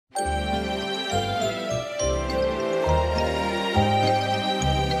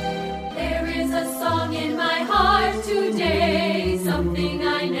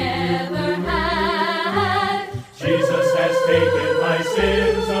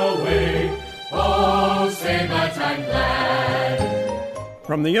sins away. Oh, say that I'm glad.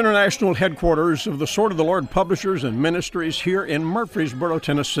 From the international headquarters of the Sword of the Lord Publishers and Ministries here in Murfreesboro,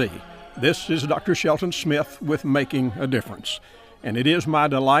 Tennessee, this is Dr. Shelton Smith with Making a Difference. And it is my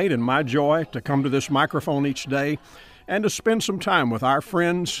delight and my joy to come to this microphone each day and to spend some time with our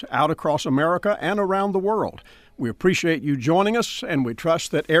friends out across America and around the world. We appreciate you joining us, and we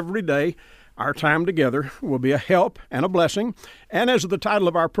trust that every day our time together will be a help and a blessing. And as the title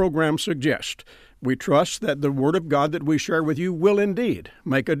of our program suggests, we trust that the Word of God that we share with you will indeed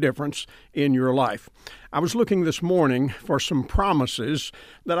make a difference in your life. I was looking this morning for some promises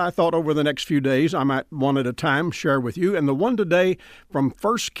that I thought over the next few days I might one at a time share with you. And the one today from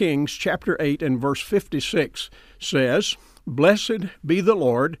 1 Kings chapter 8 and verse 56 says, "Blessed be the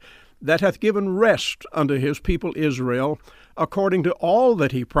Lord that hath given rest unto his people Israel, according to all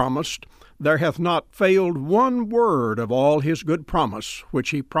that he promised. There hath not failed one word of all his good promise,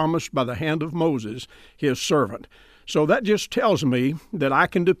 which he promised by the hand of Moses, his servant." So that just tells me that I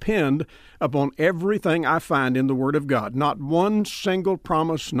can depend upon everything I find in the Word of God. Not one single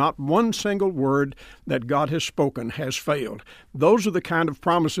promise, not one single word that God has spoken has failed. Those are the kind of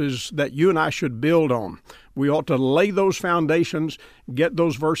promises that you and I should build on. We ought to lay those foundations, get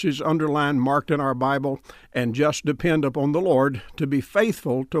those verses underlined, marked in our Bible, and just depend upon the Lord to be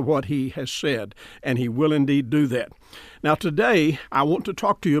faithful to what He has said, and He will indeed do that. Now today, I want to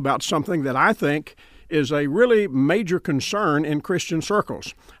talk to you about something that I think is a really major concern in Christian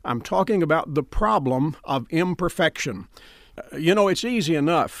circles. I'm talking about the problem of imperfection. You know, it's easy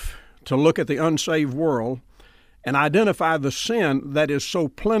enough to look at the unsaved world and identify the sin that is so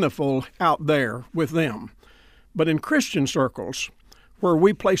plentiful out there with them. But in Christian circles, where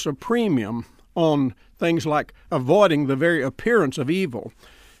we place a premium on things like avoiding the very appearance of evil,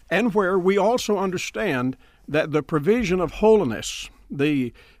 and where we also understand that the provision of holiness,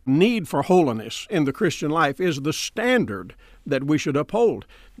 the need for holiness in the Christian life, is the standard that we should uphold.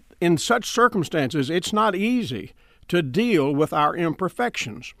 In such circumstances, it's not easy to deal with our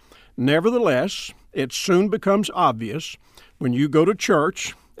imperfections. Nevertheless, it soon becomes obvious when you go to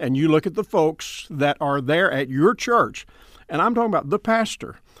church and you look at the folks that are there at your church, and I'm talking about the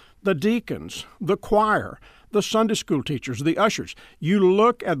pastor, the deacons, the choir, the Sunday school teachers, the ushers. You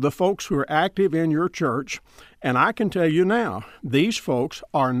look at the folks who are active in your church, and I can tell you now, these folks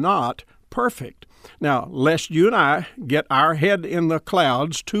are not perfect. Now, lest you and I get our head in the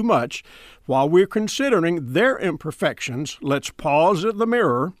clouds too much while we're considering their imperfections, let's pause at the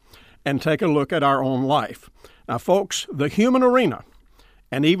mirror and take a look at our own life. Now, folks, the human arena,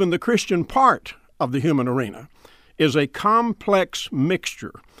 and even the Christian part of the human arena, is a complex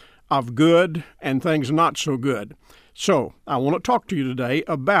mixture of good and things not so good. So I want to talk to you today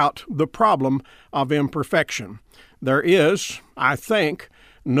about the problem of imperfection. There is, I think,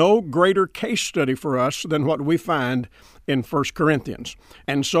 no greater case study for us than what we find in 1 Corinthians.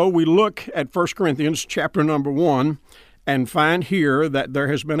 And so we look at 1 Corinthians chapter number 1 and find here that there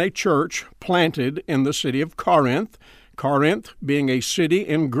has been a church planted in the city of Corinth. Corinth, being a city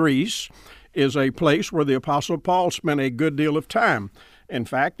in Greece, is a place where the Apostle Paul spent a good deal of time. In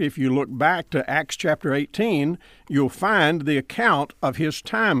fact, if you look back to Acts chapter 18, you'll find the account of his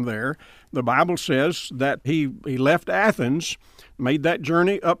time there. The Bible says that he left Athens, made that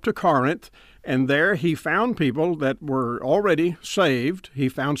journey up to Corinth, and there he found people that were already saved. He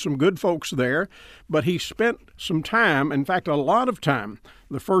found some good folks there, but he spent some time, in fact, a lot of time.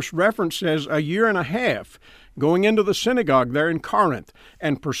 The first reference says a year and a half, going into the synagogue there in Corinth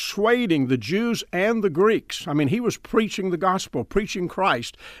and persuading the Jews and the Greeks. I mean, he was preaching the gospel, preaching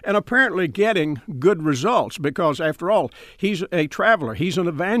Christ, and apparently getting good results because, after all, he's a traveler, he's an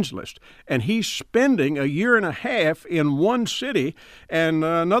evangelist, and he's spending a year and a half in one city. And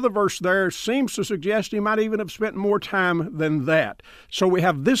another verse there seems to suggest he might even have spent more time than that. So we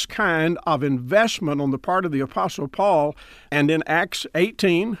have this kind of investment on the part of the Apostle Paul, and in Acts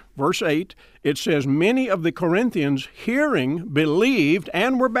 18, verse 8, it says, "Many of the Corinthians, hearing, believed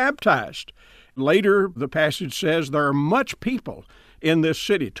and were baptized." Later, the passage says there are much people in this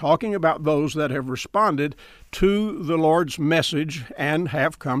city, talking about those that have responded to the Lord's message and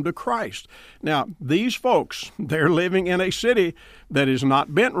have come to Christ. Now, these folks, they're living in a city that is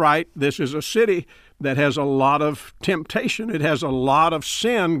not bent right. This is a city that has a lot of temptation. It has a lot of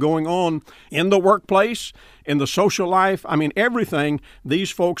sin going on in the workplace, in the social life. I mean, everything. These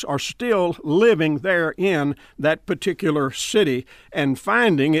folks are still living there in that particular city and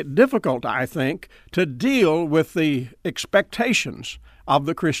finding it difficult, I think, to deal with the expectations of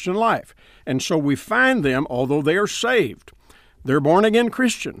the Christian life. And so we find them, although they are saved, they're born-again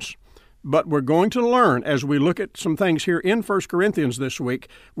Christians, But we're going to learn, as we look at some things here in 1 Corinthians this week,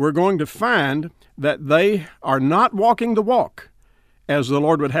 we're going to find that they are not walking the walk as the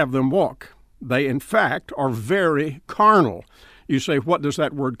Lord would have them walk. They, in fact, are very carnal. You say, what does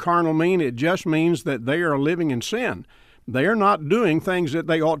that word carnal mean? It just means that they are living in sin. They are not doing things that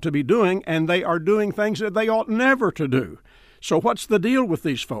they ought to be doing, and they are doing things that they ought never to do. So what's the deal with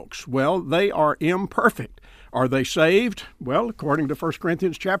these folks? Well, they are imperfect. Are they saved? Well, according to 1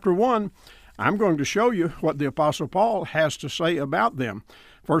 Corinthians chapter 1, I'm going to show you what the Apostle Paul has to say about them.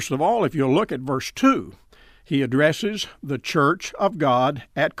 First of all, if you'll look at verse 2, he addresses the church of God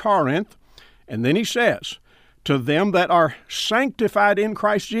at Corinth, and then he says, to them that are sanctified in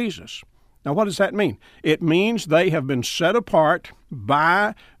Christ Jesus. Now, what does that mean? It means they have been set apart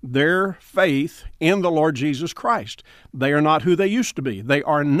by their faith in the Lord Jesus Christ. They are not who they used to be. They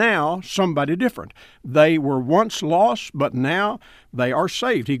are now somebody different. They were once lost, but now they are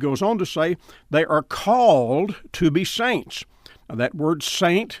saved. He goes on to say they are called to be saints. Now, that word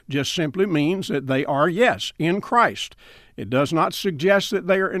saint just simply means that they are, yes, in Christ. It does not suggest that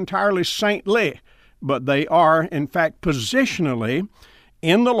they are entirely saintly, but they are, in fact, positionally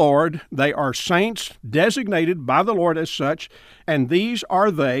in the Lord. They are saints designated by the Lord as such, and these are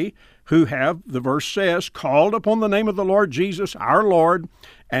they who have, the verse says, called upon the name of the Lord Jesus, our Lord,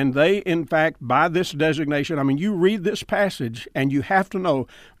 and they, in fact, by this designation, I mean, you read this passage, and you have to know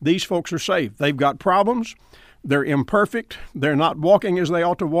these folks are saved. They've got problems. They're imperfect. They're not walking as they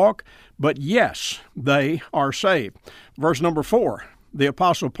ought to walk, but yes, they are saved. Verse number 4, the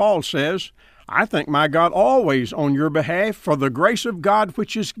Apostle Paul says, I thank my God always on your behalf for the grace of God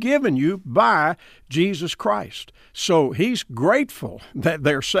which is given you by Jesus Christ. So he's grateful that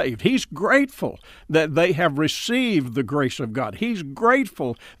they're saved. He's grateful that they have received the grace of God. He's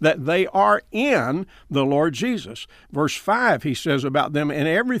grateful that they are in the Lord Jesus. Verse 5, he says about them, in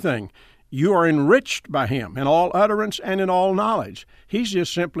everything you are enriched by him in all utterance and in all knowledge. He's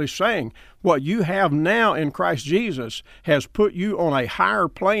just simply saying what you have now in Christ Jesus has put you on a higher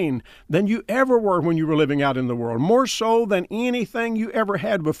plane than you ever were when you were living out in the world, more so than anything you ever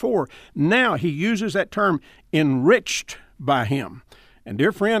had before. Now he uses that term, enriched by him. And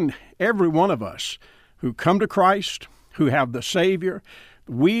dear friend, every one of us who come to Christ, who have the Savior,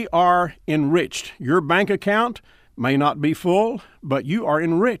 we are enriched. Your bank account may not be full, but you are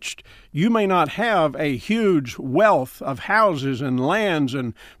enriched. You may not have a huge wealth of houses and lands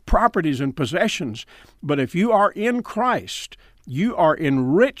and properties and possessions, but if you are in Christ, you are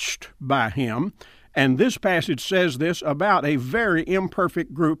enriched by him. And this passage says this about a very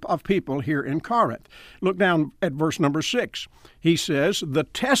imperfect group of people here in Corinth. Look down at verse number 6. He says, the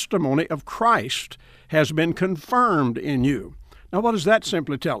testimony of Christ has been confirmed in you. Now, what does that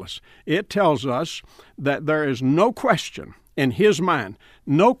simply tell us? It tells us that there is no question in his mind,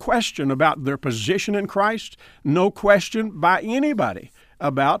 no question about their position in Christ, no question by anybody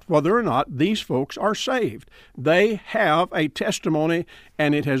about whether or not these folks are saved. They have a testimony,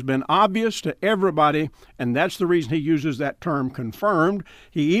 and it has been obvious to everybody, and that's the reason he uses that term confirmed.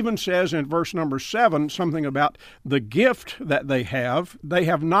 He even says in verse number 7 something about the gift that they have. They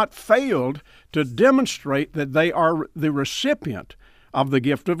have not failed to demonstrate that they are the recipient of the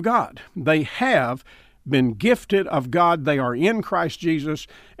gift of God. They have been gifted of God. They are in Christ Jesus.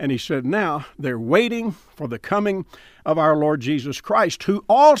 And he said now they're waiting for the coming of our Lord Jesus Christ, who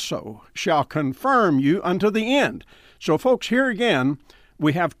also shall confirm you unto the end. So folks, here again,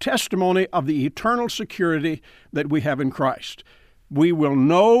 we have testimony of the eternal security that we have in Christ. We will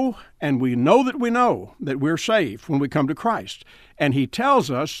know, and we know that we're saved when we come to Christ. And he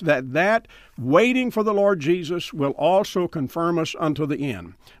tells us that waiting for the Lord Jesus will also confirm us unto the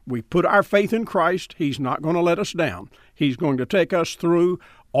end. We put our faith in Christ. He's not going to let us down. He's going to take us through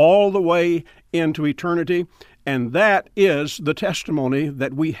all the way into eternity. And that is the testimony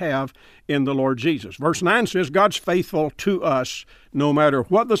that we have in the Lord Jesus. Verse 9 says, God's faithful to us no matter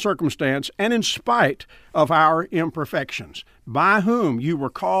what the circumstance and in spite of our imperfections, by whom you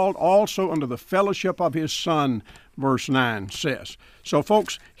were called also unto the fellowship of his Son, verse 9 says. So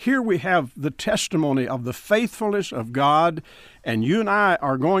folks, here we have the testimony of the faithfulness of God, and you and I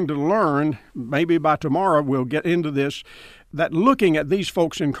are going to learn, maybe by tomorrow we'll get into this, that looking at these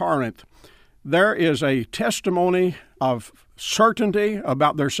folks in Corinth, there is a testimony of certainty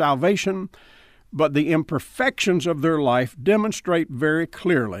about their salvation, but the imperfections of their life demonstrate very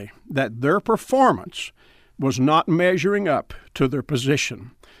clearly that their performance was not measuring up to their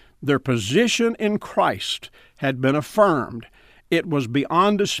position. Their position in Christ had been affirmed. It was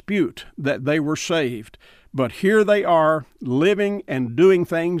beyond dispute that they were saved, But here they are living and doing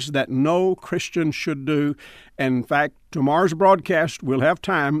things that no Christian should do. And in fact, tomorrow's broadcast, we'll have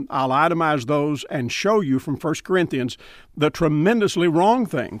time. I'll itemize those and show you from 1 Corinthians the tremendously wrong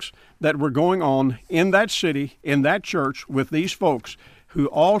things that were going on in that city, in that church, with these folks who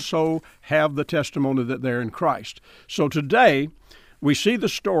also have the testimony that they're in Christ. So today, we see the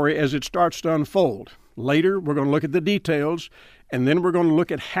story as it starts to unfold. Later, we're going to look at the details, and then we're going to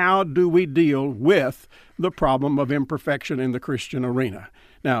look at how do we deal with the problem of imperfection in the Christian arena.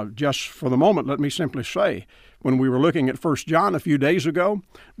 Now, just for the moment, let me simply say, when we were looking at 1 John a few days ago,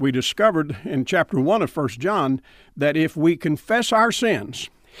 we discovered in chapter 1 of 1 John that if we confess our sins,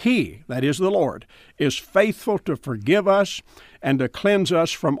 He, that is the Lord, is faithful to forgive us and to cleanse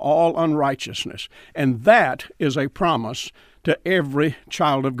us from all unrighteousness. And that is a promise to every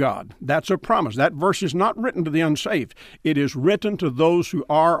child of God. That's a promise. That verse is not written to the unsaved. It is written to those who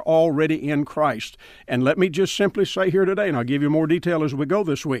are already in Christ. And let me just simply say here today, and I'll give you more detail as we go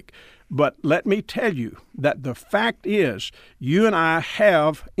this week, but let me tell you that the fact is you and I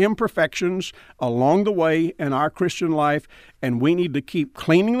have imperfections along the way in our Christian life, and we need to keep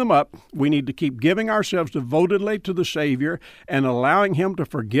cleaning them up. We need to keep giving ourselves devotedly to the Savior and allowing Him to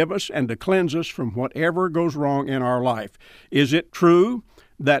forgive us and to cleanse us from whatever goes wrong in our life. Is it true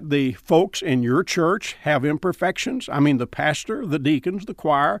that the folks in your church have imperfections? I mean, the pastor, the deacons, the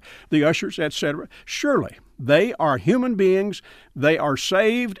choir, the ushers, etc. Surely. They are human beings. They are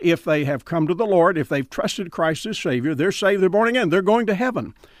saved if they have come to the Lord, if they've trusted Christ as Savior. They're saved, they're born again, they're going to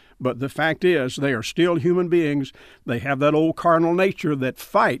heaven. But the fact is, they are still human beings. They have that old carnal nature that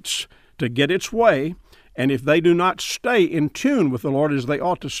fights to get its way. And if they do not stay in tune with the Lord as they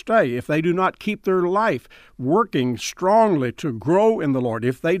ought to stay, if they do not keep their life working strongly to grow in the Lord,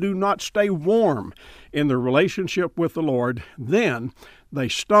 if they do not stay warm in their relationship with the Lord, then they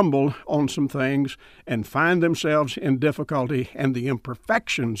stumble on some things and find themselves in difficulty, and the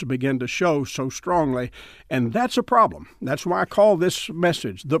imperfections begin to show so strongly. And that's a problem. That's why I call this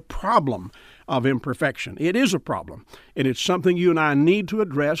message the problem of imperfection. It is a problem, and it's something you and I need to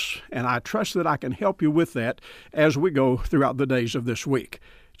address, and I trust that I can help you with that as we go throughout the days of this week.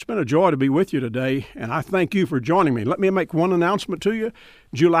 It's been a joy to be with you today, and I thank you for joining me. Let me make one announcement to you.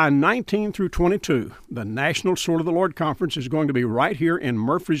 July 19 through 22, the National Sword of the Lord Conference is going to be right here in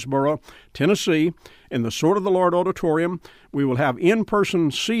Murfreesboro, Tennessee, in the Sword of the Lord Auditorium. We will have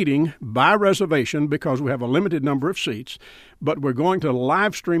in-person seating by reservation because we have a limited number of seats, but we're going to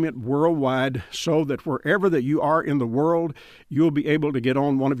live stream it worldwide so that wherever that you are in the world, you'll be able to get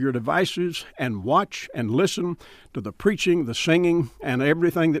on one of your devices and watch and listen to the preaching, the singing, and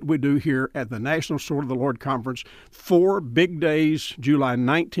everything that we do here at the National Sword of the Lord Conference. 4 big days, July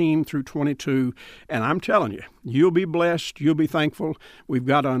 19 through 22, and I'm telling you, you'll be blessed, you'll be thankful. We've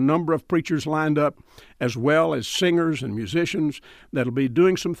got a number of preachers lined up, as well as singers and musicians that'll be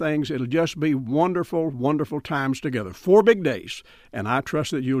doing some things. It'll just be wonderful, wonderful times together. 4 big days, and I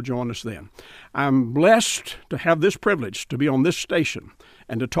trust that you'll join us then. I'm blessed to have this privilege to be on this station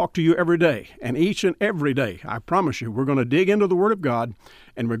and to talk to you every day, and each and every day, I promise you, we're going to dig into the Word of God,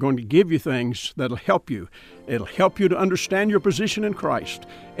 and we're going to give you things that'll help you. It'll help you to understand your position in Christ,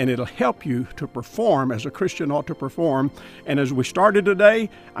 and it'll help you to perform as a Christian ought to perform. And as we started today,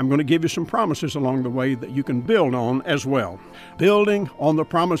 I'm going to give you some promises along the way that you can build on as well. Building on the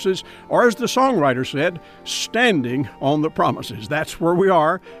promises, or as the songwriter said, standing on the promises. That's where we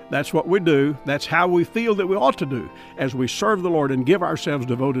are. That's what we do. That's how we feel that we ought to do as we serve the Lord and give ourselves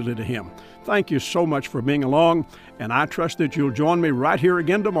devotedly to Him. Thank you so much for being along, and I trust that you'll join me right here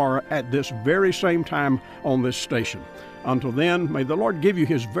again tomorrow at this very same time on this station. Until then, may the Lord give you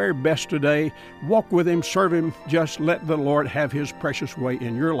His very best today. Walk with Him, serve Him. Just let the Lord have His precious way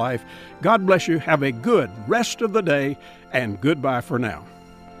in your life. God bless you. Have a good rest of the day, and goodbye for now.